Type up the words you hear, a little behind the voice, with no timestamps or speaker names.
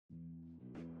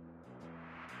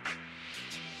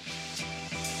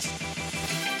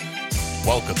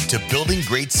Welcome to Building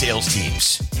Great Sales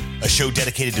Teams, a show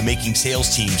dedicated to making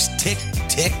sales teams tick,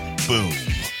 tick, boom.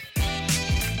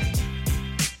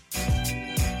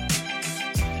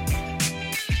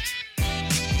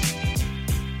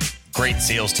 Great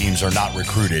sales teams are not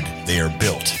recruited, they are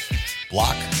built,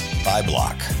 block by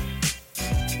block.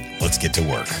 Let's get to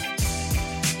work.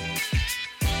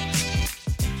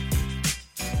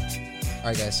 All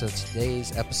right, guys, so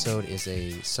today's episode is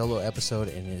a solo episode,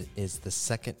 and it is the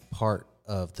second part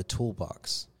of the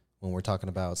toolbox when we're talking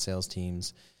about sales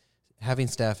teams, having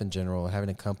staff in general, having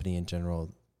a company in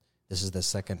general. This is the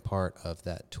second part of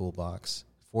that toolbox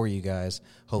for you guys.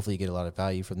 Hopefully you get a lot of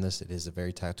value from this. It is a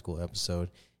very tactical episode,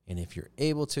 and if you're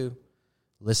able to,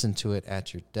 listen to it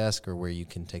at your desk or where you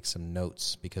can take some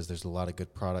notes, because there's a lot of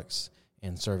good products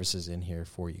and services in here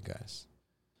for you guys.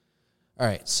 All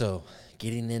right, so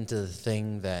getting into the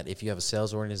thing that if you have a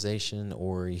sales organization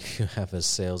or you have a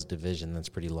sales division that's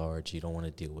pretty large, you don't want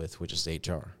to deal with, which is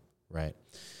HR, right?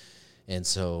 And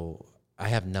so I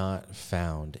have not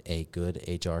found a good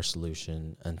HR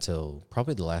solution until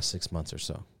probably the last 6 months or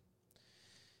so.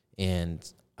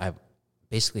 And I've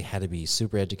basically had to be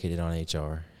super educated on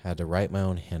HR, had to write my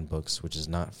own handbooks, which is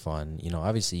not fun. You know,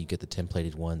 obviously you get the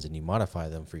templated ones and you modify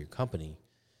them for your company.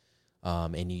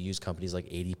 And you use companies like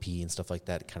ADP and stuff like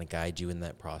that to kind of guide you in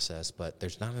that process. But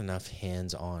there's not enough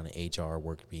hands-on HR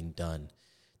work being done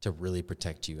to really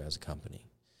protect you as a company.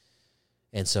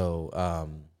 And so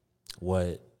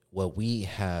what we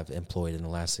have employed in the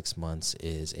last 6 months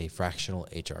is a fractional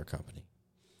HR company.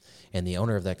 And the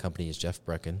owner of that company is Jeff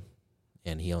Brecken,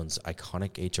 and he owns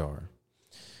Iconic HR.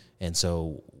 And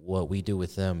so what we do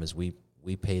with them is we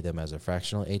pay them as a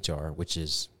fractional HR, which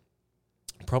is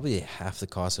probably half the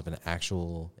cost of an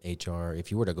actual HR. If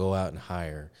you were to go out and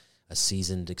hire a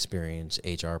seasoned, experienced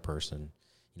HR person,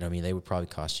 you know what I mean, they would probably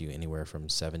cost you anywhere from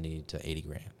 70 to 80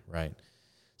 grand, right?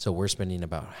 So we're spending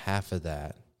about half of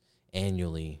that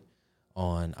annually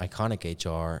on Iconic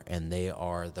HR, and they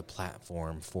are the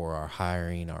platform for our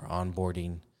hiring, our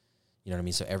onboarding, you know what I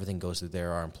mean? So everything goes through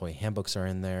there. Our employee handbooks are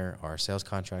in there. Our sales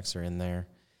contracts are in there.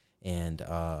 And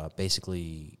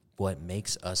basically what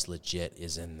makes us legit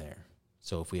is in there.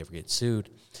 So if we ever get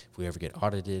sued, if we ever get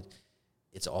audited,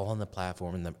 it's all on the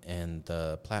platform, and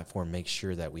the platform makes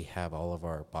sure that we have all of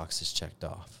our boxes checked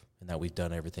off and that we've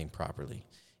done everything properly.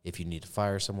 If you need to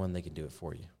fire someone, they can do it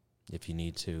for you. If you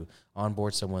need to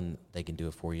onboard someone, they can do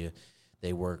it for you.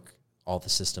 They work all the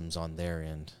systems on their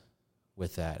end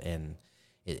with that, and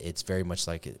it's very much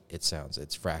like it sounds.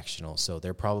 It's fractional. So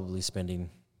they're probably spending,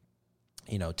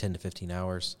 10 to 15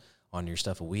 hours on your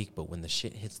stuff a week, but when the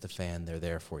shit hits the fan, they're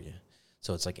there for you.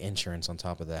 So it's like insurance on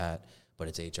top of that, but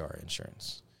it's HR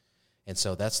insurance. And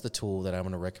so that's the tool that I'm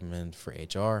going to recommend for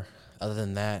HR. Other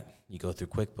than that, you go through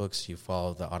QuickBooks, you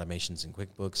follow the automations in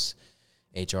QuickBooks,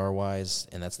 HR-wise,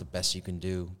 and that's the best you can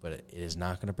do, but it is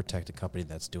not going to protect a company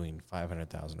that's doing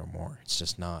 $500,000 or more. It's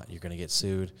just not. You're going to get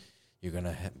sued. You're going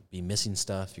to be missing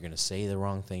stuff. You're going to say the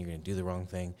wrong thing. You're going to do the wrong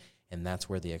thing, and that's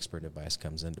where the expert advice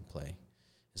comes into play.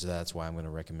 So that's why I'm going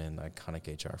to recommend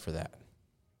Iconic HR for that.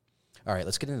 All right,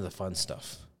 let's get into the fun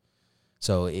stuff.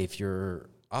 So if you're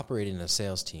operating a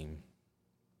sales team,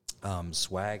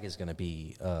 swag is going to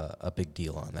be a big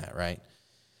deal on that, right?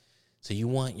 So you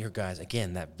want your guys,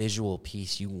 again, that visual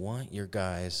piece, you want your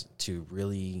guys to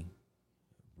really,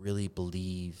 really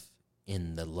believe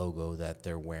in the logo that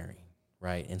they're wearing,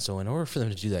 right? And so in order for them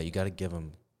to do that, you got to give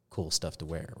them cool stuff to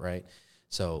wear, right?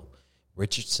 So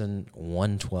Richardson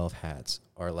 112 hats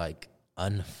are like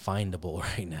unfindable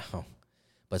right now.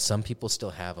 But some people still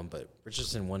have them. But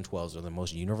Richardson 112s are the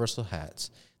most universal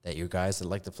hats that your guys that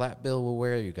like the flat bill will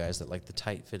wear, you guys that like the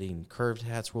tight-fitting curved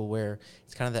hats will wear.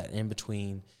 It's kind of that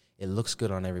in-between. It looks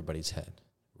good on everybody's head.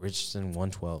 Richardson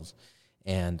 112s.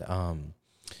 And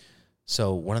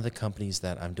so one of the companies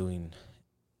that I'm doing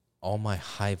all my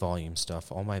high-volume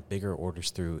stuff, all my bigger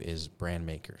orders through is Brand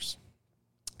Makers.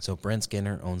 So Brent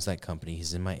Skinner owns that company.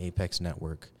 He's in my Apex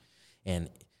network. And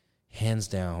hands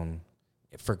down,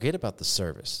 forget about the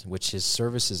service, which his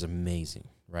service is amazing,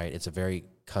 right? It's a very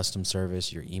custom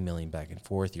service. You're emailing back and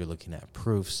forth. You're looking at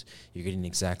proofs. You're getting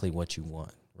exactly what you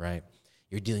want, right?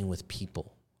 You're dealing with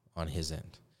people on his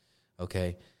end,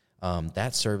 okay?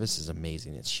 That service is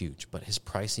amazing. It's huge. But his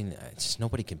pricing, just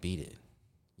nobody can beat it,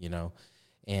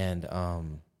 And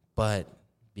but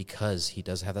because he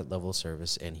does have that level of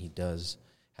service and he does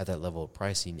have that level of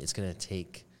pricing, it's going to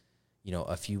take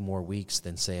a few more weeks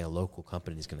than, say, a local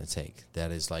company is going to take.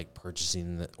 That is like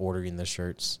ordering the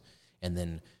shirts and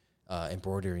then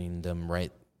embroidering them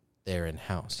right there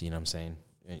in-house, you know what I'm saying?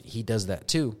 He does that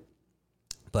too,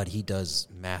 but he does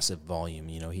massive volume.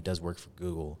 You know, he does work for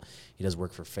Google. He does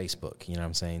work for Facebook. You know what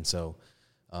I'm saying? So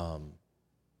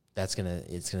it's going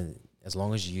to, as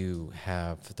long as you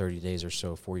have 30 days or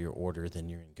so for your order, then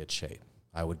you're in good shape.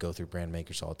 I would go through Brand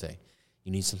Makers all day.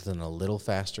 You need something a little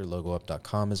faster.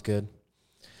 LogoUp.com is good.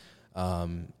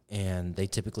 And they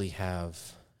typically have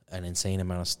an insane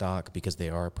amount of stock because they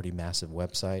are a pretty massive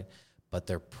website, but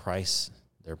their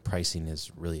pricing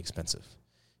is really expensive.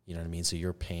 You know what I mean? So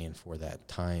you're paying for that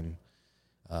time,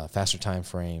 faster time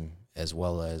frame, as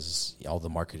well as all the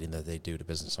marketing that they do to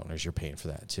business owners. You're paying for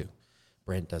that too.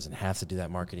 Brent doesn't have to do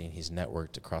that marketing. He's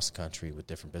networked across the country with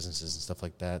different businesses and stuff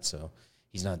like that. So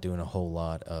he's not doing a whole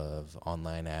lot of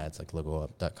online ads like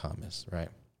LogoUp.com is, right?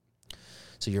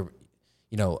 So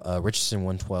Richardson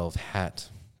 112 hat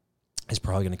is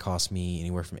probably going to cost me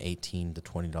anywhere from $18 to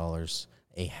 $20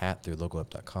 a hat through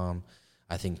LogoUp.com.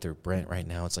 I think through Brent right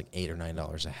now, it's like $8 or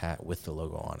 $9 a hat with the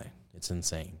logo on it. It's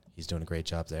insane. He's doing a great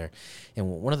job there. And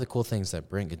one of the cool things that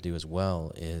Brent could do as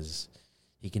well is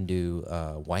he can do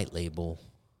white label,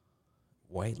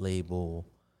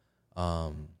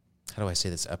 how do I say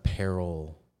this,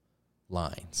 apparel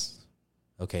lines.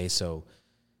 Okay, so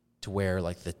to where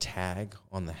like the tag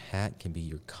on the hat can be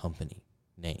your company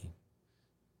name.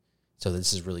 So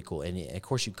this is really cool. And of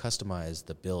course you customize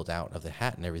the build out of the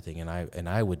hat and everything. And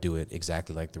I would do it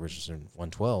exactly like the Richardson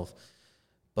 112.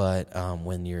 But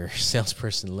when your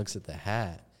salesperson looks at the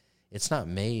hat, it's not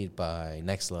made by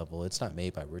Next Level. It's not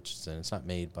made by Richardson. It's not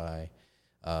made by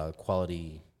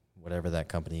Quality, whatever that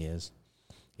company is.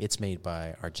 It's made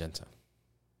by Argenta,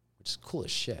 which is cool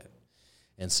as shit.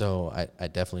 And so I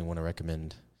definitely want to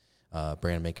recommend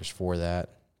Brand Makers for that.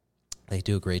 They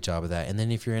do a great job of that. And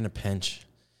then if you're in a pinch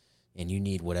and you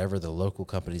need whatever the local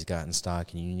company's got in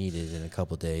stock and you need it in a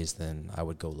couple of days, then I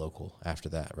would go local after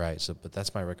that, right? So, but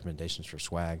that's my recommendations for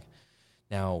swag.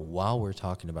 Now, while we're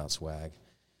talking about swag,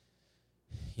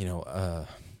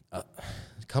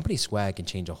 company swag can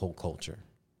change a whole culture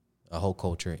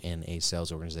in a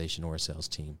sales organization or a sales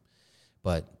team.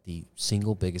 But the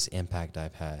single biggest impact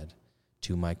I've had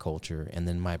to my culture and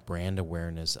then my brand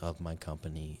awareness of my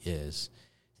company is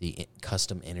the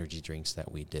custom energy drinks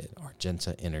that we did,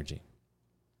 Argenta Energy.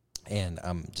 And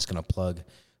I'm just going to plug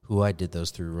who I did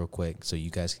those through real quick so you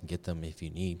guys can get them if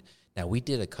you need. Now, we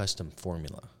did a custom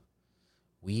formula.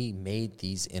 We made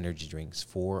these energy drinks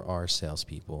for our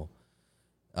salespeople.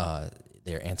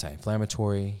 They're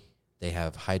anti-inflammatory. They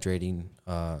have hydrating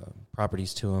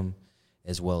properties to them,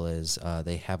 as well as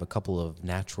they have a couple of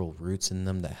natural roots in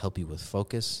them that help you with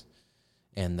focus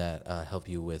and that help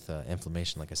you with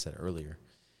inflammation, like I said earlier.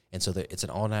 And so it's an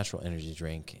all-natural energy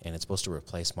drink, and it's supposed to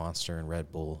replace Monster and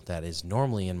Red Bull that is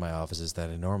normally in my offices that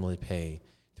I normally pay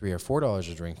 $3 or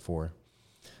 $4 a drink for.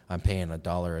 I'm paying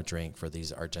 $1 a drink for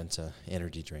these Argenta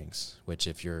energy drinks, which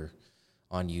if you're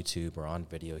on YouTube or on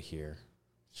video here,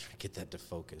 get that to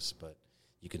focus, but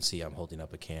you can see I'm holding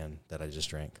up a can that I just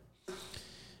drank.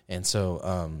 And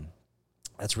so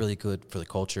that's really good for the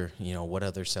culture. You know, what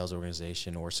other sales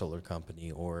organization or solar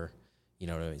company or,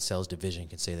 sales division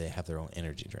can say they have their own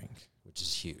energy drink, which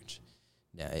is huge.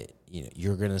 Now,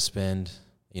 you're going to spend,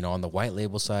 on the white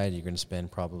label side, you're going to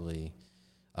spend probably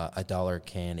 $1 a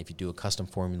can. If you do a custom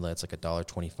formula, it's like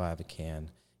 $1.25 a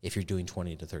can if you're doing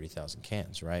 20 to 30,000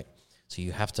 cans, right? So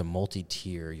you have to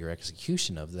multi-tier your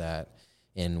execution of that,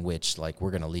 in which, like, we're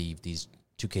going to leave these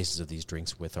 2 cases of these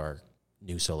drinks with our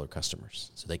new solar customers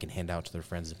so they can hand out to their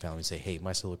friends and family and say, hey,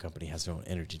 my solar company has their own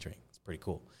energy drink. It's pretty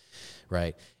cool,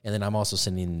 right? And then I'm also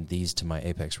sending these to my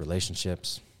Apex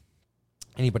relationships.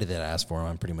 Anybody that asks for them,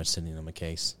 I'm pretty much sending them a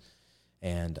case.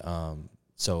 And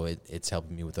so it's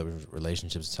helping me with those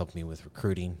relationships. It's helping me with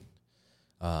recruiting.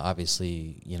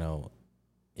 Obviously,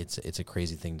 it's a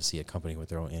crazy thing to see a company with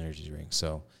their own energy drink.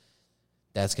 So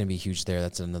that's going to be huge there.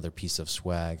 That's another piece of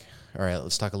swag. All right,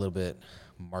 let's talk a little bit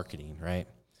marketing, right?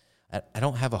 I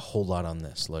don't have a whole lot on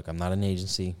this. Look, I'm not an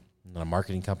agency. I'm not a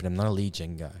marketing company. I'm not a lead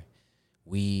gen guy.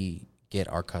 We get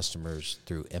our customers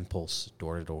through impulse,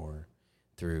 door-to-door,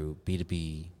 through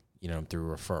B2B, through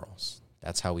referrals.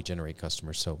 That's how we generate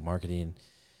customers. So marketing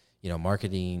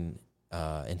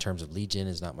in terms of lead gen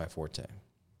is not my forte,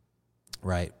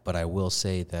 right? But I will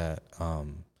say that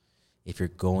if you're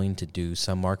going to do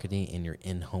some marketing in your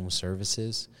in-home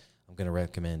services, I'm going to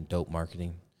recommend Dope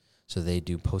Marketing. So they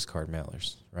do postcard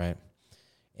mailers, right?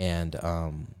 And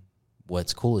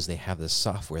what's cool is they have this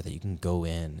software that you can go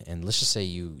in, and let's just say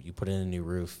you put in a new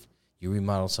roof, you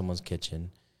remodeled someone's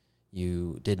kitchen,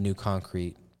 you did new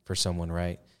concrete for someone,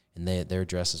 right? And their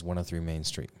address is 103 Main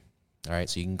Street. All right,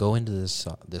 so you can go into this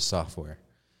software,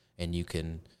 and you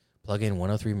can plug in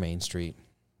 103 Main Street.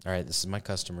 All right, this is my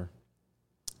customer.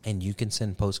 and you can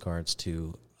send postcards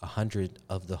to 100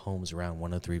 of the homes around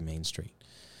 103 Main Street,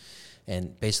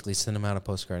 and basically send them out a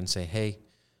postcard and say, hey,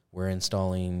 we're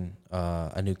installing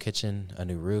a new kitchen, a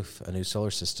new roof, a new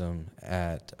solar system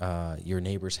at your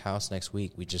neighbor's house next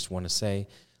week. We just want to say,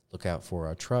 look out for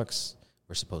our trucks.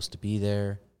 We're supposed to be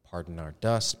there. Pardon our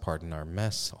dust, pardon our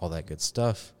mess, all that good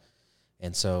stuff.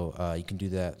 And so you can do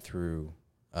that through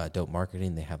Dope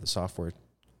Marketing. They have the software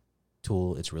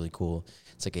tool. It's really cool.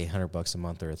 It's like $800 a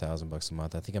month or $1,000 a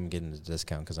month. I think I'm getting a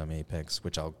discount because I'm Apex,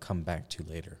 which I'll come back to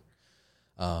later.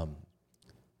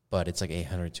 But it's like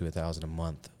 $800 to $1,000 a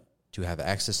month to have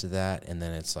access to that, and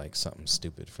then it's like something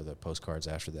stupid for the postcards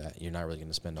after that. You're not really going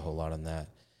to spend a whole lot on that.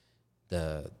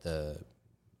 The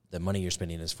money you're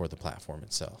spending is for the platform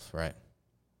itself, right?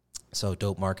 So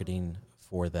Dope Marketing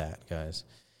for that, guys.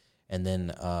 And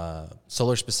then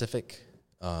solar specific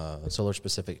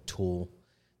tool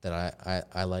that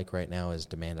I like right now is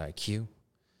Demand IQ.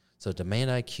 So Demand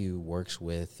IQ works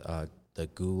with the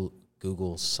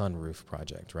Google Sunroof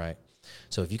project, right?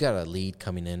 So if you got a lead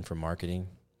coming in from marketing,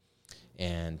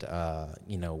 and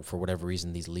for whatever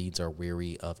reason these leads are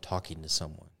weary of talking to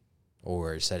someone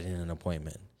or setting an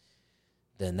appointment,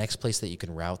 the next place that you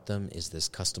can route them is this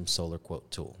custom solar quote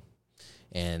tool.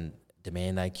 And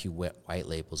Demand IQ white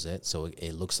labels it, so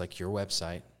it looks like your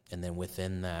website, and then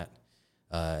within that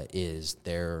is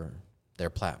their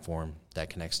platform that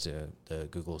connects to the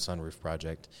Google Sunroof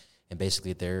project, and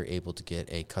basically they're able to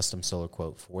get a custom solar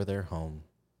quote for their home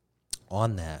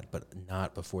on that, but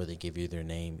not before they give you their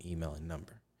name, email, and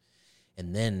number.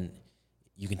 And then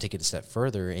you can take it a step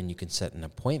further, and you can set an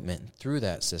appointment through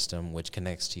that system, which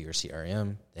connects to your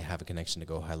CRM. They have a connection to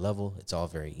Go High Level. It's all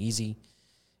very easy.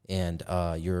 And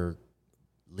your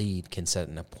lead can set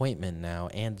an appointment now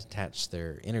and attach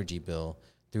their energy bill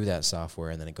through that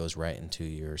software, and then it goes right into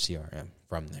your CRM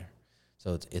from there.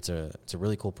 So it's a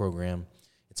really cool program.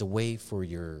 It's a way for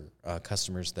your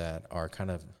customers that are kind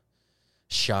of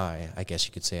shy, I guess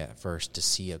you could say at first, to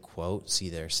see a quote, see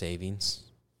their savings,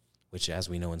 which as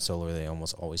we know in solar, they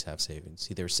almost always have savings.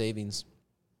 See their savings,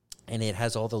 and it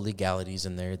has all the legalities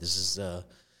in there. This is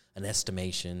an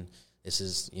estimation. This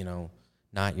is,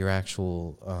 not your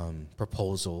actual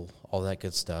proposal, all that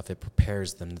good stuff. It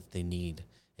prepares them that they need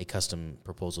a custom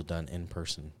proposal done in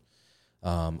person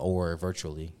or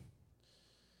virtually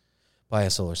by a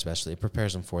solar specialist. It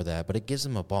prepares them for that, but it gives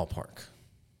them a ballpark,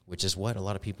 which is what a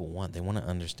lot of people want. They want to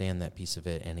understand that piece of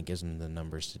it, and it gives them the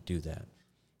numbers to do that.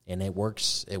 And it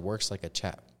works like a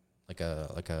chat, like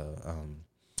a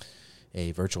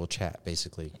virtual chat,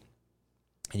 basically.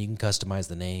 And you can customize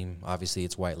the name. Obviously,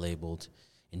 it's white labeled,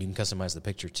 and you can customize the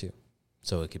picture too.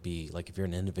 So it could be like, if you're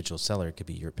an individual seller, it could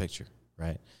be your picture,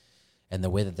 right? And the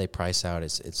way that they price out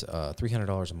is it's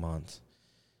 $300 a month,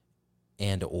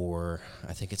 and or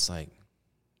I think it's like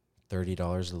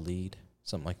 $30 a lead,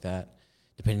 something like that,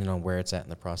 depending on where it's at in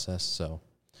the process. So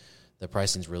the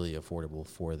pricing's really affordable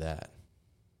for that.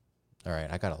 All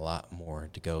right, I got a lot more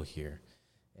to go here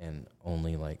and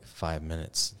only like 5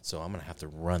 minutes, so I'm going to have to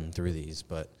run through these,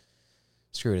 but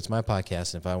screw it. It's my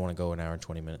podcast, and if I want to go an hour and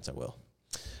 20 minutes, I will.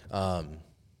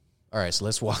 All right, so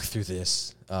let's walk through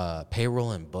this.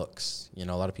 Payroll and books. A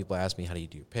lot of people ask me, how do you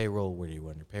do your payroll? Where do you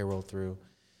run your payroll through?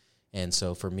 And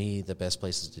so for me, the best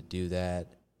places to do that,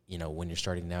 when you're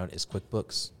starting out, is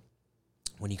QuickBooks.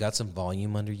 When you got some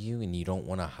volume under you and you don't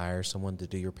want to hire someone to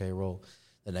do your payroll,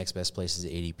 the next best place is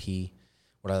ADP.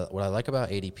 What I like about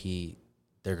ADP,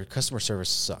 their customer service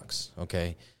sucks,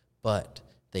 okay? But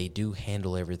they do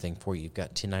handle everything for you. You've got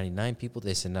 1099 people,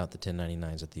 they send out the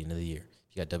 1099s at the end of the year.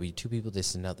 If you got W-2 people, they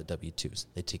send out the W-2s.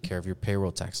 They take care of your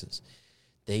payroll taxes.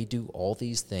 They do all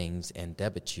these things and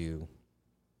debit you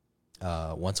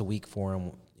once a week for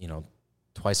them,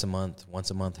 twice a month, once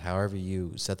a month, however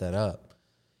you set that up,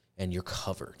 and you're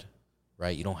covered,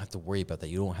 right? You don't have to worry about that.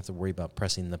 You don't have to worry about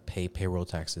pressing the payroll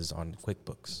taxes on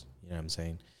QuickBooks. You know what I'm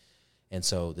saying? And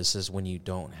so this is when you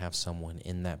don't have someone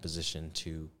in that position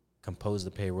to compose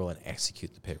the payroll and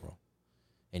execute the payroll.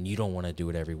 And you don't want to do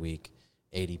it every week.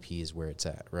 ADP is where it's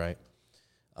at, right?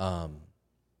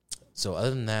 So other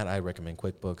than that, I recommend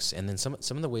QuickBooks. And then some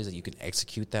of the ways that you can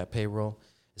execute that payroll,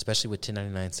 especially with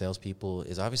 1099 salespeople,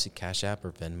 is obviously Cash App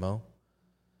or Venmo.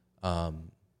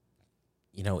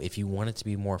 If you want it to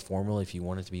be more formal, if you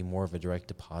want it to be more of a direct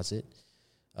deposit,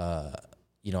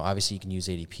 obviously you can use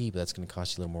ADP, but that's going to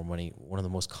cost you a little more money. One of the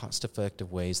most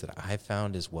cost-effective ways that I've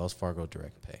found is Wells Fargo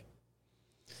Direct Pay.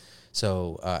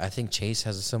 So I think Chase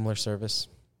has a similar service.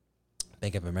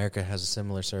 Bank of America has a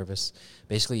similar service.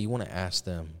 Basically, you want to ask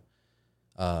them,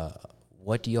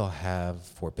 what do y'all have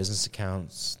for business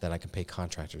accounts that I can pay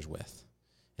contractors with?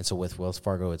 And so with Wells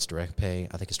Fargo, it's direct pay.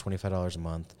 I think it's $25 a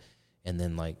month, and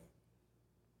then like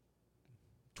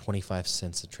 25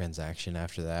 cents a transaction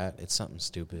after that. It's something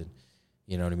stupid.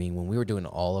 You know what I mean? When we were doing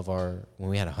when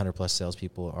we had 100 plus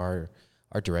salespeople, our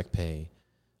direct pay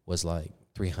was like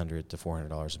 $300 to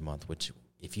 $400 a month, which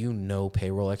if you know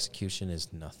payroll execution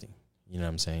is nothing. You know what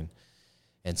I'm saying?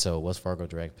 And so Wells Fargo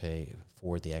direct pay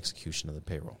for the execution of the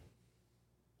payroll.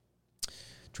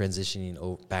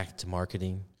 Transitioning back to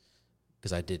marketing,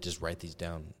 because I did just write these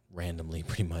down randomly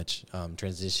pretty much.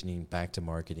 Transitioning back to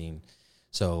marketing.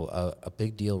 So a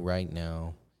big deal right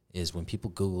now is when people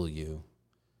Google you,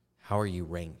 how are you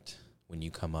ranked when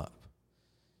you come up?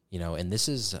 You know, and this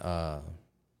is a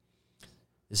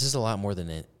lot more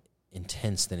than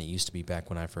intense than it used to be back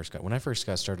when I first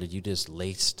got started. You just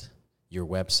laced your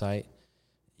website,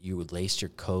 you would lace your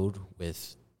code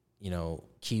with, you know,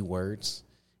 keywords,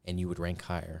 and you would rank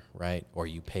higher, right? Or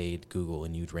you paid Google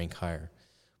and you'd rank higher.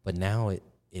 But now it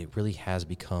really has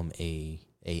become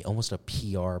almost a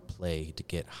PR play to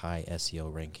get high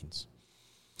SEO rankings.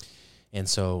 And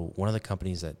so one of the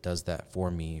companies that does that for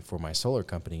me, for my solar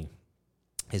company,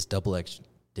 is Double X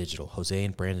Digital. Jose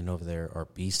and Brandon over there are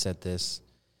beasts at this.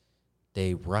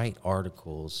 They write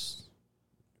articles,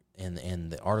 and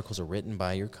the articles are written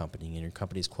by your company, and your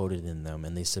company is quoted in them,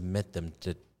 and they submit them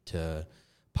to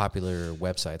popular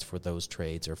websites for those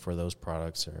trades or for those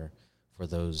products or for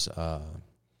those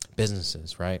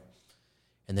businesses, right?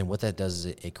 And then what that does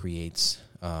is it creates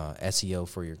SEO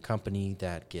for your company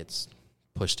that gets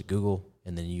pushed to Google,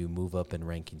 and then you move up in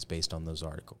rankings based on those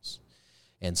articles.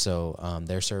 And so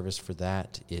their service for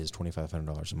that is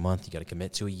 $2,500 a month. You got to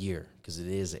commit to a year because it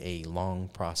is a long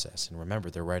process. And remember,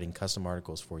 they're writing custom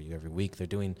articles for you every week. They're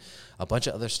doing a bunch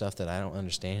of other stuff that I don't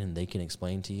understand and they can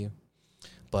explain to you.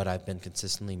 But I've been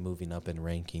consistently moving up in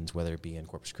rankings, whether it be in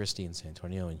Corpus Christi, in San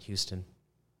Antonio, in Houston.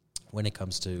 When it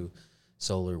comes to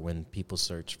solar, when people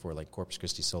search for like Corpus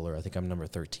Christi solar, I think I'm number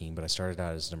 13, but I started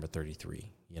out as number 33.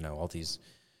 You know, all these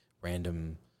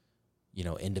random, you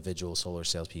know, individual solar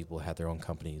salespeople had their own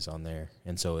companies on there.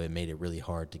 And so it made it really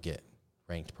hard to get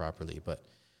ranked properly. But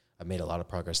I made a lot of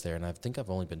progress there, and I think I've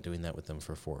only been doing that with them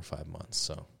for 4 or 5 months.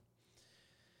 So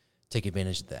take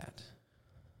advantage of that.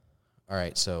 All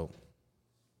right, so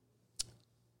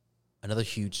another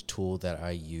huge tool that I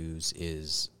use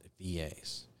is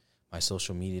VAs. My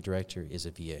social media director is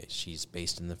a VA. She's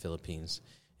based in the Philippines,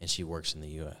 and she works in the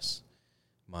U.S.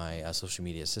 My social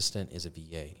media assistant is a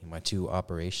VA. My 2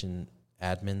 operation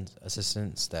admin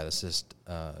assistants that assist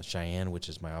Cheyenne, which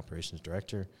is my operations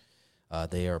director,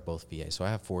 they are both VAs. So I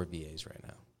have 4 VAs right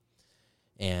now.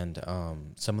 And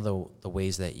some of the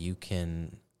ways that you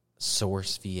can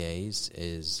source VAs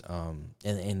is,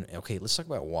 and okay, let's talk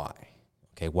about why.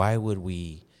 Okay, why would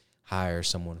we hire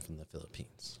someone from the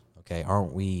Philippines? Okay,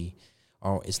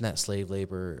 isn't that slave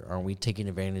labor? Aren't we taking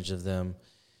advantage of them?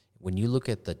 When you look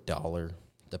at the dollar,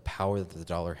 the power that the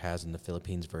dollar has in the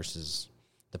Philippines versus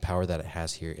the power that it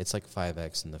has here, it's like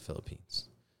 5x in the Philippines.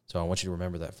 So I want you to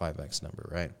remember that 5x number,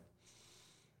 right?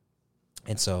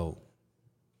 And so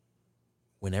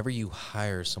whenever you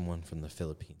hire someone from the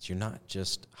Philippines, you're not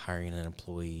just hiring an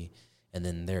employee and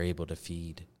then they're able to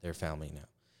feed their family now.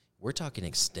 We're talking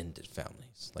extended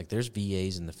families. Like there's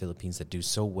VAs in the Philippines that do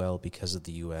so well because of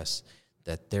the U.S.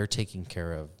 that they're taking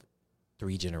care of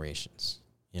 3 generations.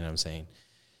 You know what I'm saying?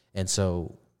 And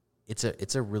so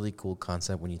it's a really cool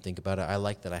concept when you think about it. I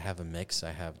like that I have a mix. I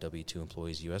have W-2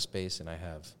 employees U.S.-based, and I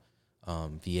have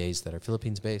VAs that are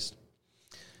Philippines-based.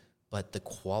 But the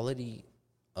quality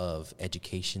of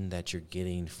education that you're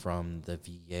getting from the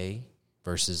VA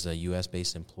versus a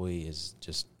U.S.-based employee is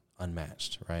just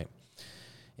unmatched, right?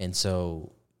 And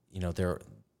so, you know,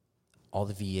 all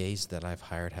the VAs that I've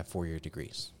hired have 4-year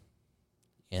degrees,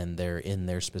 and they're in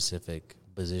their specific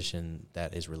position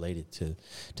that is related to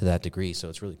that degree. So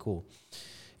it's really cool.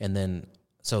 And then,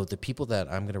 so the people that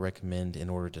I'm going to recommend in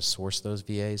order to source those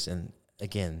VAs, and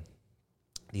again,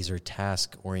 these are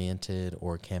task-oriented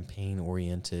or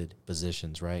campaign-oriented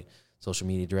positions, right? Social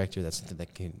media director, that's something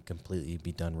that can completely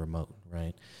be done remote,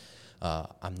 right?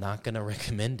 I'm not going to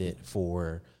recommend it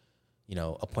for, you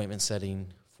know, appointment setting,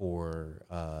 for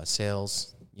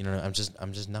sales. You know, I'm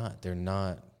just not. They're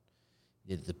not.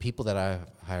 The people that I've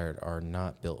hired are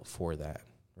not built for that,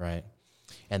 right?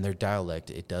 And their dialect,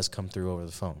 it does come through over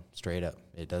the phone, straight up.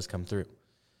 It does come through.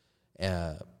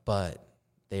 But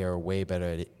they are way better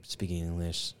at speaking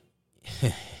English,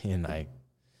 and I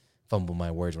fumble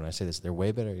my words when I say this. They're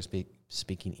way better at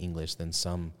speaking English than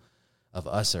some of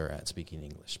us are at speaking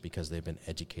English because they've been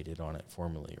educated on it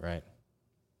formally, right?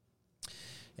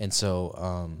 And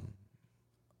so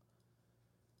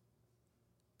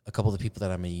a couple of the people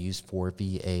that I'm going to use for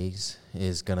VAs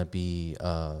is going to be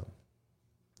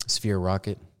Sphere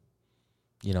Rocket.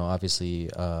 You know, obviously,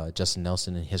 Justin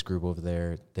Nelson and his group over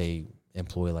there, they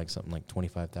employ like something like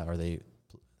 25,000, or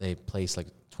they place like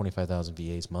 25,000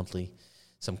 VAs monthly,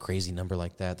 some crazy number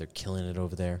like that. They're killing it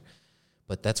over there.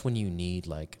 But that's when you need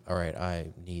like, all right,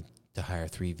 I need to hire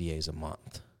 3 VAs a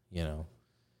month, you know.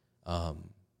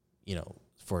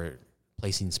 For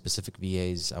placing specific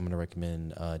VAs, I'm going to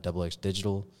recommend Double X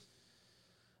Digital,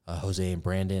 Jose and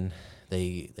Brandon.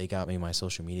 They got me my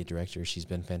social media director. She's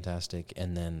been fantastic.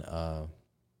 And then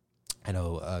I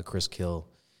know Chris Kill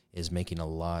is making a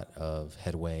lot of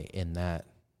headway in that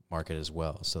market as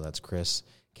well. So that's Chris,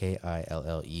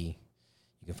 Kille. You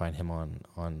can find him on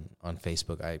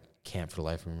Facebook. I can't for the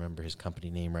life remember his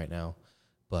company name right now,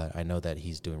 but I know that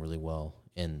he's doing really well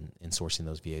in sourcing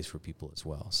those VAs for people as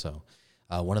well. So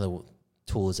one of the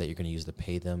tools that you're going to use to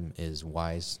pay them is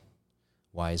Wise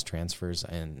Transfers,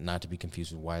 and not to be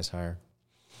confused with WiseHire.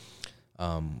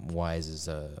 Wise is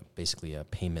basically a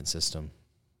payment system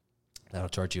that'll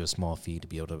charge you a small fee to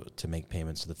be able to make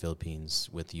payments to the Philippines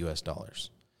with U.S.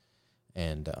 dollars.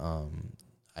 And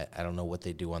I don't know what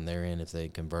they do on their end if they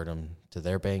convert them to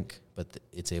their bank, but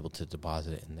it's able to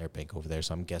deposit it in their bank over there.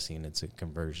 So I'm guessing it's a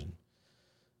conversion.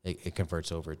 It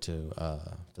converts over to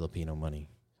Filipino money.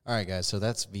 All right, guys, so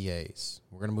that's VAs.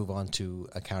 We're going to move on to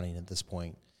accounting at this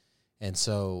point. And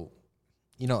so,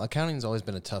 you know, accounting's always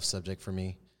been a tough subject for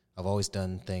me. I've always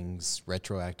done things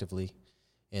retroactively.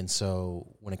 And so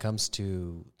when it comes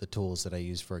to the tools that I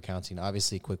use for accounting,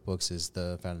 obviously QuickBooks is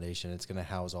the foundation. It's going to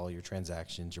house all your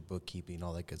transactions, your bookkeeping,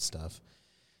 all that good stuff.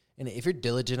 And if you're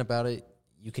diligent about it,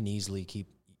 you can easily keep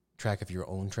track of your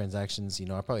own transactions. You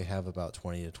know, I probably have about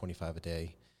 20 to 25 a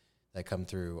day that come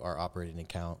through our operating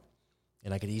account.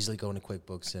 And I could easily go into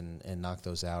QuickBooks and knock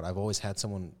those out. I've always had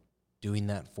someone doing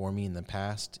that for me in the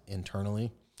past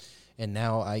internally. And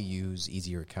now I use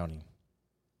Easier Accounting.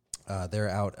 They're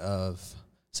out of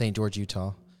St. George,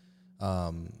 Utah.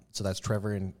 So that's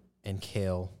Trevor and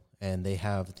Kale. And they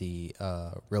have the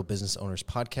Real Business Owners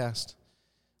Podcast.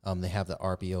 They have the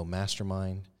RBO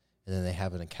Mastermind. And then they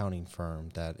have an accounting firm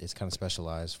that is kind of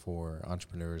specialized for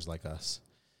entrepreneurs like us.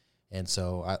 And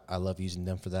so I love using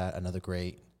them for that. Another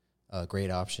great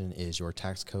option is Your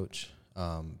Tax Coach,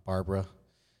 Barbara.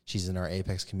 She's in our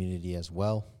Apex community as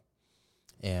well.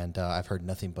 And I've heard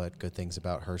nothing but good things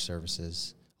about her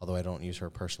services, although I don't use her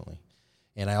personally.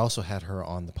 And I also had her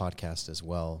on the podcast as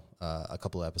well a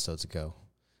couple of episodes ago.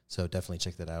 So definitely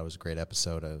check that out. It was a great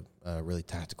episode, a really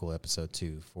tactical episode,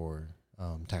 too, for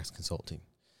tax consulting.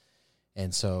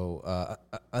 And so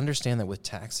understand that with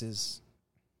taxes,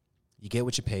 you get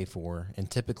what you pay for. And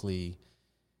typically,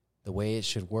 the way it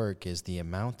should work is the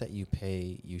amount that you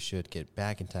pay, you should get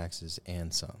back in taxes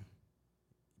and some,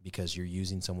 because you're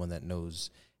using someone that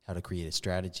knows how to create a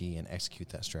strategy and execute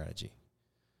that strategy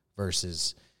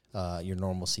versus your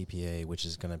normal CPA, which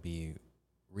is going to be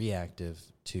reactive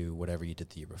to whatever you did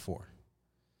the year before.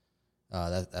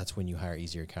 That's when you hire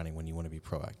Easier Accounting, when you want to be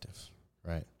proactive,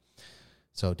 right?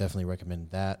 So definitely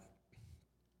recommend that.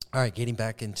 All right, getting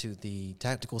back into the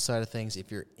tactical side of things, if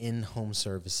you're in home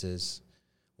services,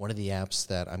 one of the apps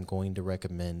that I'm going to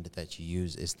recommend that you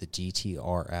use is the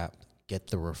GTR app, Get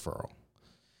the Referral.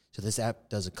 So this app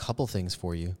does a couple things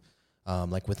for you.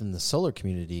 Like within the solar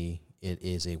community, it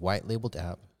is a white labeled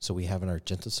app. So we have an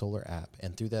Argenta Solar app.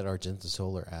 And through that Argenta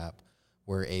Solar app,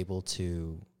 we're able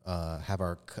to have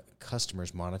our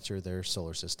customers monitor their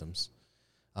solar systems.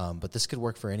 But this could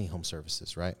work for any home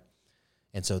services, right?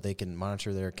 And so they can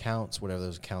monitor their accounts, whatever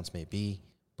those accounts may be.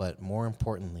 But more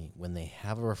importantly, when they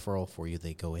have a referral for you,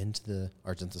 they go into the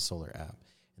Argenta Solar app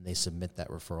and they submit that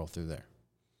referral through there.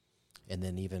 And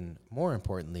then even more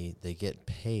importantly, they get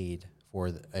paid for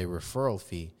a referral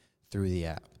fee through the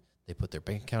app. They put their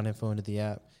bank account info into the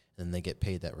app, and then they get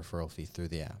paid that referral fee through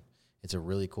the app. It's a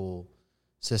really cool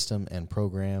system and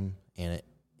program, and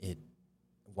it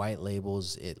white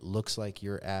labels. It looks like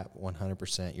your app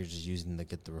 100%. You're just using the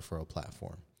Get the Referral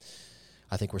platform.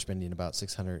 I think we're spending about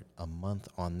 $600 a month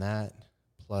on that,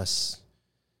 plus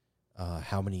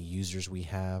how many users we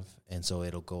have, and so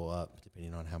it'll go up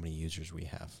depending on how many users we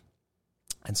have.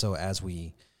 And so as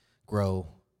we grow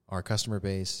our customer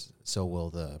base, so will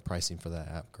the pricing for that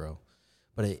app grow.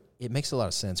 But it makes a lot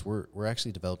of sense. We're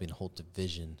actually developing a whole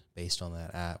division based on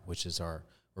that app, which is our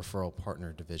referral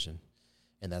partner division.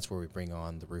 And that's where we bring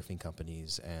on the roofing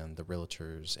companies and the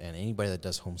realtors and anybody that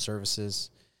does home services.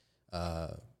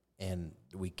 And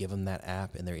we give them that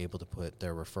app, and they're able to put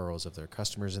their referrals of their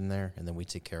customers in there, and then we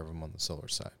take care of them on the solar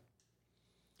side.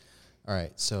 All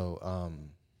right, so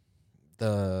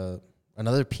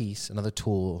another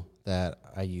tool that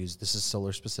I use, this is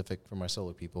solar specific for my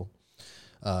solar people,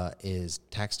 is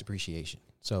tax depreciation.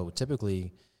 So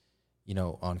typically,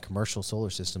 on commercial solar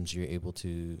systems, you're able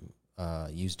to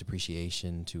use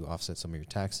depreciation to offset some of your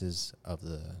taxes of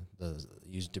the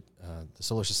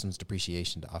solar system's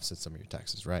depreciation to offset some of your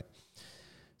taxes, right?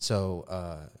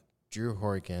 So Drew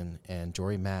Horrigan and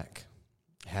Jory Mack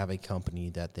have a company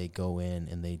that they go in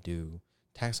and they do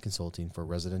tax consulting for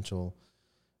residential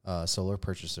solar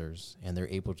purchasers, and they're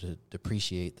able to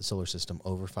depreciate the solar system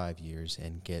over 5 years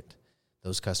and get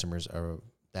those customers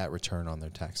that return on their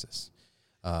taxes.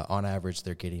 On average,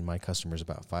 they're getting my customers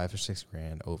about $5,000 or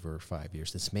 $6,000 over 5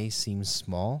 years. This may seem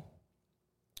small,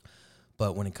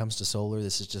 but when it comes to solar,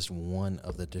 this is just one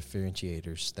of the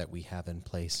differentiators that we have in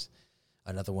place.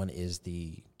 Another one is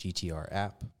the GTR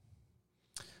app.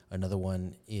 Another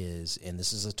one is, and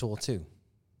this is a tool too,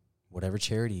 whatever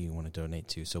charity you want to donate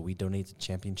to. So we donate to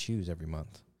Champion Shoes every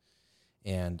month.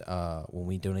 And when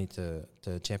we donate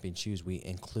to Champion Shoes, we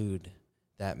include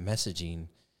that messaging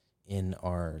in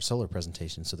our solar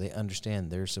presentation, so they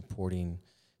understand they're supporting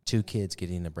 2 kids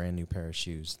getting a brand new pair of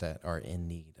shoes that are in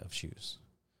need of shoes.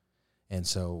 And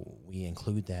so we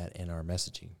include that in our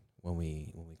messaging when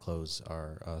we close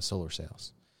our solar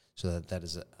sales. So that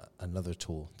is another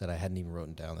tool that I hadn't even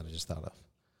written down that I just thought of.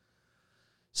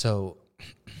 So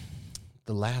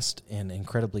the last and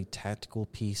incredibly tactical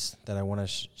piece that I want to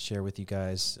share with you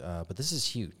guys, but this is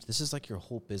huge. This is like your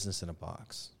whole business in a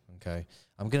box, okay?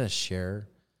 I'm going to share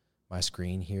my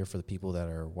screen here for the people that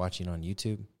are watching on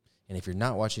YouTube. And if you're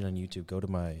not watching on YouTube, go to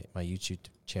my YouTube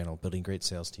channel, Building Great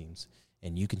Sales Teams,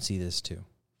 and you can see this too.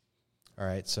 All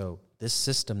right, so this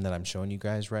system that I'm showing you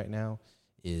guys right now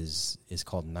is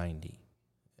called 90.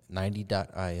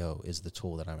 90.io is the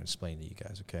tool that I'm explaining to you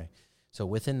guys, okay? So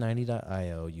within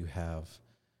 90.io, you have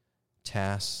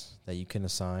tasks that you can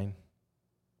assign.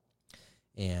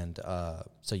 And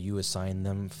so you assign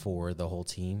them for the whole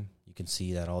team. You can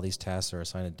see that all these tasks are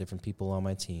assigned to different people on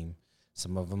my team,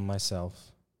 some of them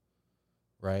myself,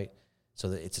 right? So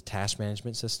that it's a task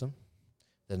management system.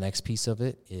 The next piece of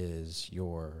it is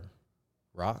your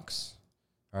rocks,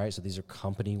 all right? So these are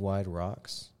company-wide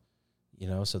rocks,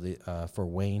 so for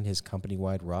Wayne, his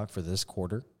company-wide rock for this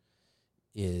quarter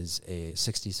is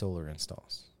 60 solar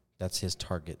installs. That's his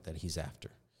target that he's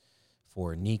after.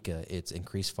 For Nika, it's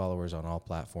increased followers on all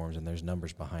platforms, and there's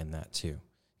numbers behind that too.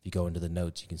 If you go into the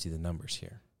notes, you can see the numbers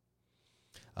here.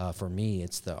 For me,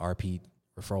 it's the RP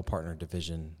Referral Partner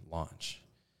Division launch.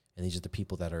 And these are the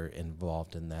people that are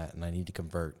involved in that, and I need to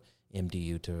convert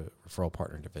MDU to Referral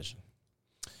Partner Division.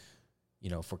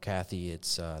 For Kathy,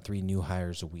 it's 3 new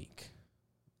hires a week.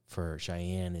 For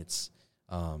Cheyenne, it's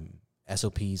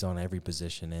SOPs on every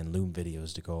position and Loom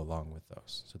videos to go along with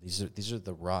those. So these are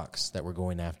the rocks that we're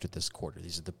going after this quarter.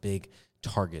 These are the big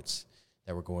targets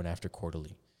that we're going after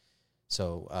quarterly.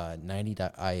 So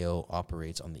 90.io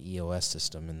operates on the EOS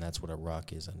system, and that's what a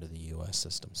rock is under the EOS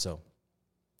system. So,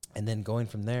 and then going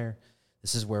from there,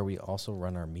 this is where we also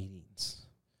run our meetings.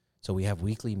 So we have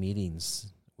weekly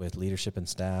meetings with leadership and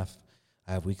staff.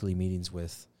 I have weekly meetings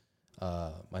with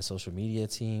my social media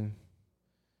team.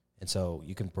 And so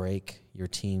you can break your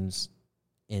teams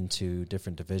into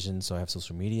different divisions. So I have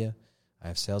social media, I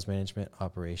have sales management,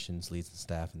 operations, leads and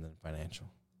staff, and then financial.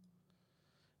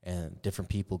 And different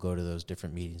people go to those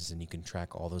different meetings, and you can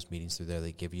track all those meetings through there.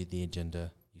 They give you the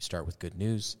agenda. You start with good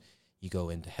news. You go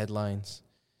into headlines.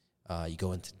 You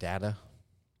go into data.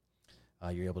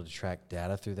 You're able to track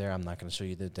data through there. I'm not going to show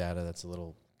you the data. That's a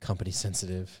little company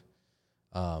sensitive.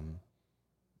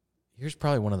 Here's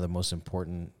probably one of the most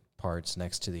important parts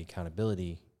next to the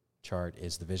accountability chart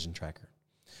is the vision tracker.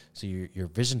 So your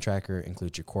vision tracker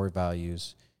includes your core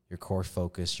values, your core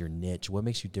focus, your niche, what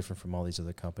makes you different from all these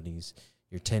other companies,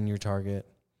 your 10-year target,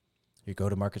 your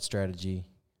go-to-market strategy,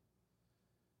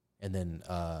 and then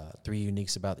 3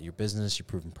 uniques about your business, your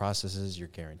proven processes, your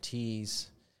guarantees,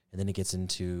 and then it gets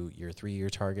into your 3-year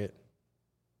target,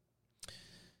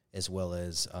 as well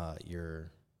as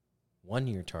your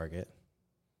 1-year target,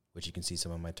 which you can see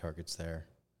some of my targets there,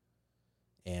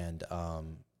 and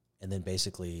then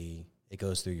basically it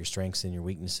goes through your strengths and your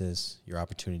weaknesses, your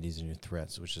opportunities and your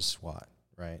threats, which is SWOT,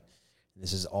 right? And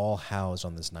this is all housed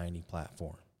on this 90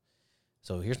 platform.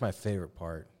 So here's my favorite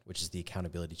part, which is the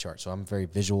accountability chart. So I'm a very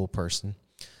visual person.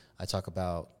 I talk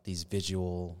about these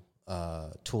visual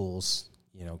tools,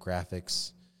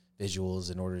 graphics,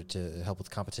 visuals in order to help with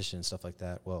competition and stuff like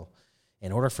that. Well,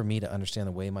 in order for me to understand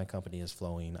the way my company is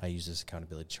flowing, I use this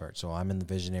accountability chart. So I'm in the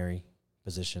visionary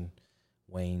position.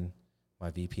 Wayne, my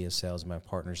VP of sales, and my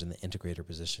partners in the integrator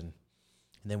position.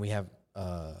 And then we have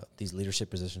these leadership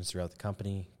positions throughout the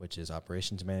company, which is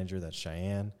operations manager, that's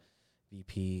Cheyenne,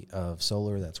 VP of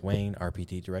Solar, that's Wayne.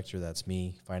 RPT Director, that's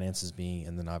me. Finance is me.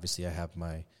 And then obviously I have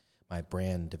my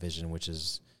brand division, which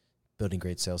is Building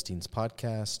Great Sales Teams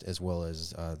podcast, as well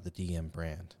as the DM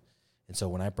brand. And so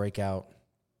when I break out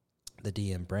the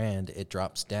DM brand, it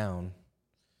drops down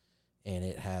and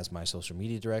it has my social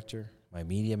media director, my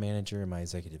media manager, and my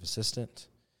executive assistant.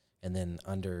 And then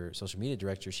under social media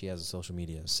director, she has a social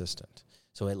media assistant.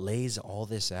 So it lays all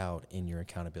this out in your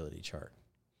accountability chart.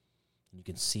 You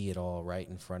can see it all right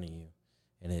in front of you,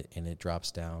 and it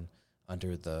drops down.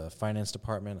 Under the finance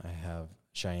department, I have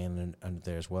Cheyenne under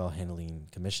there as well, handling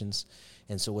commissions.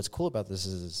 And so what's cool about this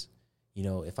is, you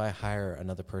know, if I hire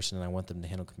another person and I want them to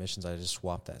handle commissions, I just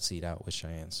swap that seat out with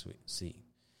Cheyenne's seat.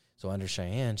 So under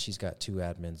Cheyenne, she's got 2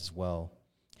 admins as well,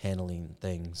 handling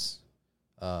things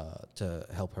to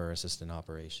help her assist in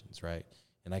operations, right?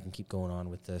 And I can keep going on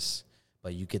with this,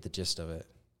 but you get the gist of it.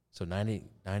 So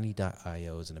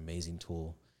 90.io is an amazing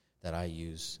tool that I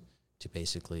use to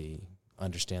basically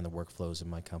understand the workflows in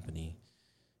my company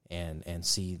and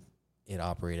see it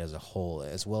operate as a whole,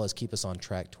 as well as keep us on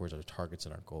track towards our targets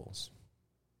and our goals.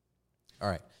 All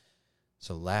right.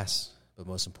 So last but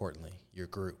most importantly, your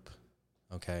group.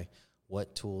 Okay.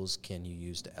 What tools can you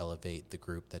use to elevate the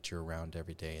group that you're around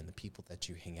every day and the people that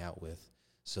you hang out with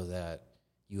so that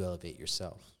you elevate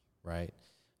yourself, right?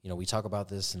 You know, we talk about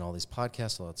this in all these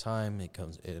podcasts all the time.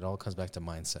 It all comes back to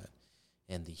mindset.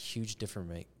 And the huge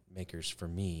difference makers for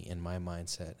me in my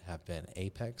mindset have been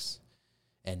Apex,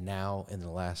 and now in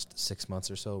the last 6 months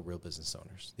or so, Real Business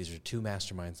Owners. These are 2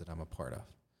 masterminds that I'm a part of.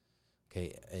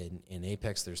 Okay, in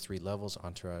Apex, there's 3 levels: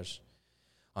 Entourage,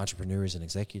 Entrepreneurs, and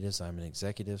Executives. I'm in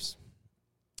Executives.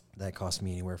 That costs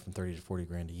me anywhere from $30 to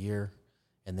 $40 a year.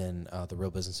 And then the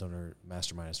Real Business Owner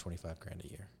Mastermind is $25 a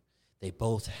year. They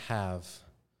both have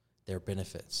their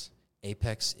benefits.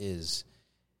 Apex is,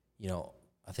 you know,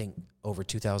 I think over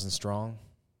 2,000 strong.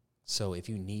 So if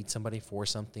you need somebody for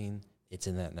something, it's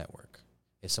in that network.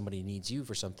 If somebody needs you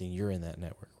for something, you're in that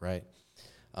network, right?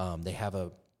 They have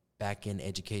a back-end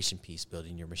education piece,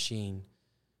 building your machine,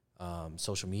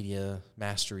 social media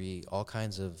mastery, all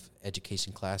kinds of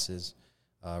education classes.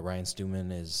 Ryan Stewman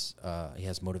he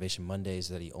has Motivation Mondays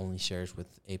that he only shares with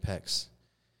Apex.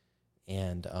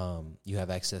 And you have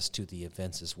access to the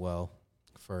events as well.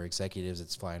 For executives,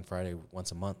 it's Flying Friday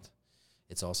once a month.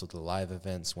 It's also the live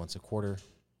events once a quarter.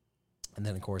 And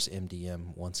then, of course,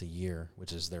 MDM once a year,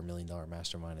 which is their $1 Million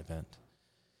Mastermind event.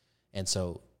 And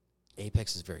so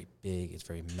Apex is very big. It's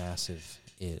very massive.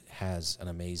 It has an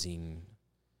amazing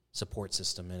support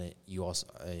system in it. You also,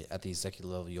 at the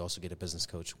executive level, you also get a business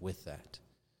coach with that.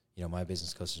 You know, my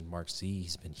business coach is Mark Z.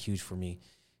 He's been huge for me.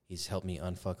 He's helped me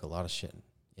unfuck a lot of shit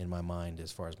in my mind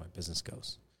as far as my business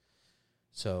goes.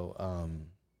 So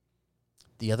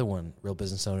the other one, Real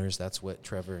Business Owners, that's what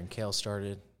Trevor and Kale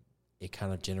started. It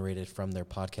kind of generated from their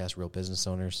podcast, Real Business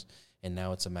Owners, and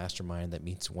now it's a mastermind that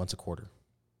meets once a quarter.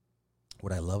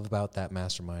 What I love about that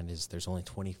mastermind is there's only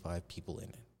 25 people in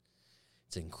it.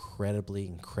 It's incredibly,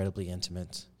 incredibly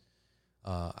intimate.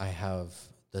 I have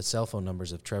the cell phone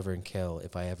numbers of Trevor and Kale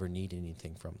if I ever need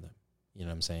anything from them. You know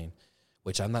what I'm saying?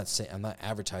 Which I'm not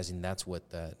advertising that's what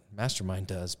that mastermind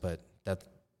does, but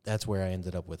that's where I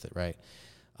ended up with it, right?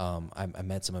 I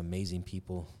met some amazing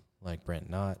people like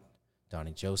Brent Knott,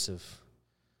 Donnie Joseph,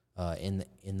 in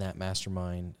that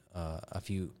mastermind.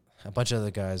 A bunch of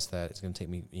other guys that it's going to take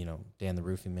me, you know, Dan the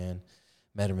Roofing Man,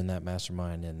 met him in that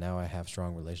mastermind, and now I have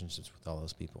strong relationships with all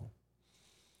those people.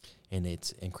 And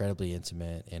it's incredibly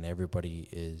intimate, and everybody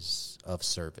is of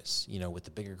service. You know, with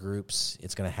the bigger groups,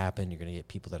 it's going to happen. You're going to get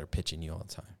people that are pitching you all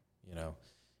the time, you know,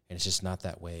 and it's just not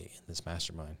that way in this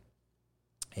mastermind.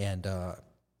 And,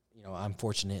 you know, I'm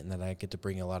fortunate in that I get to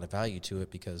bring a lot of value to it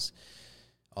because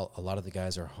a lot of the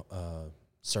guys are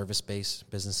service-based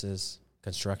businesses,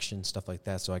 construction, stuff like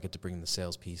that, so I get to bring the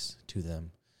sales piece to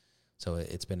them. So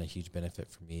it's been a huge benefit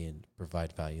for me and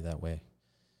provide value that way.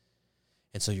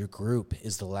 And so your group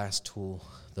is the last tool.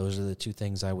 Those are the 2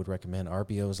 things I would recommend.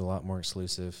 RBO is a lot more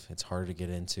exclusive. It's harder to get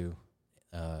into.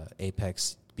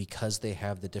 Apex, because they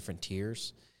have the different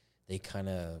tiers, they kind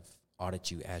of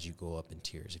audit you as you go up in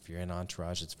tiers. If you're in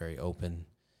Entourage, it's very open.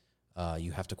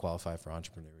 You have to qualify for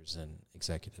entrepreneurs and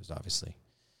executives, obviously.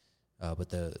 But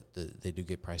they do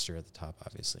get pricier at the top,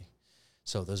 obviously.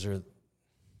 So those are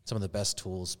some of the best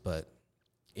tools. But,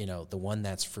 you know, the one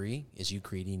that's free is you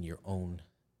creating your own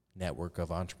network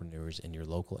of entrepreneurs in your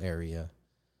local area,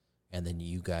 and then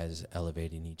you guys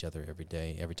elevating each other every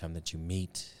day, every time that you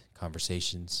meet,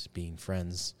 conversations, being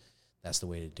friends. That's the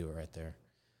way to do it right there,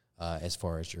 as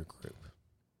far as your group.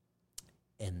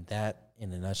 And that,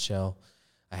 in a nutshell,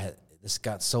 this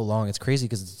got so long. It's crazy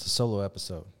because it's a solo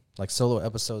episode. Like solo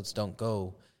episodes don't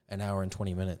go an hour and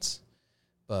 20 minutes,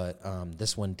 but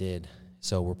this one did.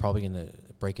 So we're probably going to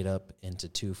break it up into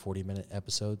 2 40-minute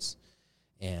episodes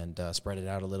and spread it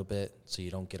out a little bit so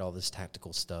you don't get all this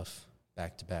tactical stuff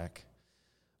back to back.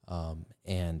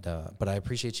 But I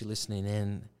appreciate you listening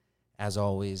in. As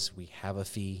always, we have a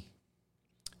fee.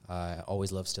 I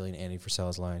always love stealing Andy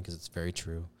Frisella's line because it's very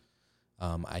true.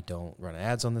 I don't run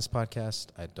ads on this podcast.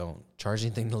 I don't charge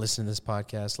anything to listen to this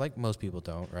podcast, like most people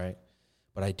don't, right?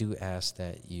 But I do ask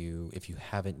that you, if you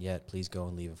haven't yet, please go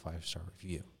and leave a 5-star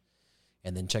review.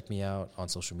 And then check me out on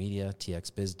social media,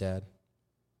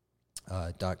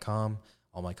 txbizdad.com.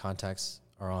 All my contacts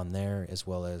are on there, as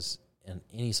well as in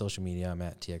any social media. I'm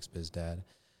at txbizdad.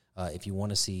 If you want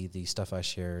to see the stuff I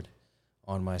shared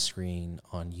on my screen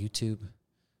on YouTube,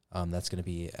 that's going to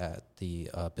be at the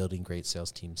Building Great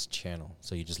Sales Teams channel.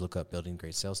 So you just look up Building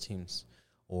Great Sales Teams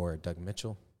or Doug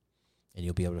Mitchell, and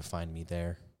you'll be able to find me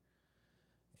there.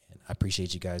 And I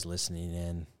appreciate you guys listening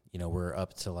in. You know, we're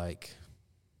up to I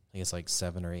think it's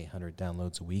 700 or 800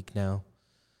 downloads a week now.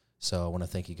 So I want to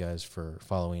thank you guys for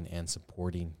following and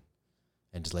supporting,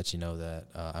 and just let you know that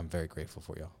I'm very grateful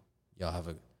for y'all. Y'all have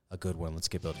a good one. Let's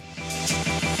get building.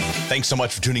 Thanks so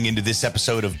much for tuning into this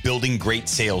episode of Building Great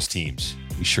Sales Teams.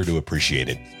 We sure do appreciate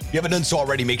it. If you haven't done so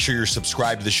already, make sure you're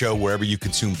subscribed to the show wherever you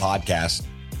consume podcasts.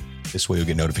 This way you'll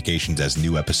get notifications as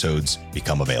new episodes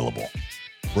become available.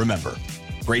 Remember,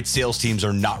 great sales teams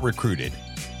are not recruited.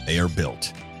 They are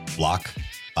built block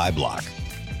by block.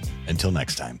 Until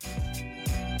next time.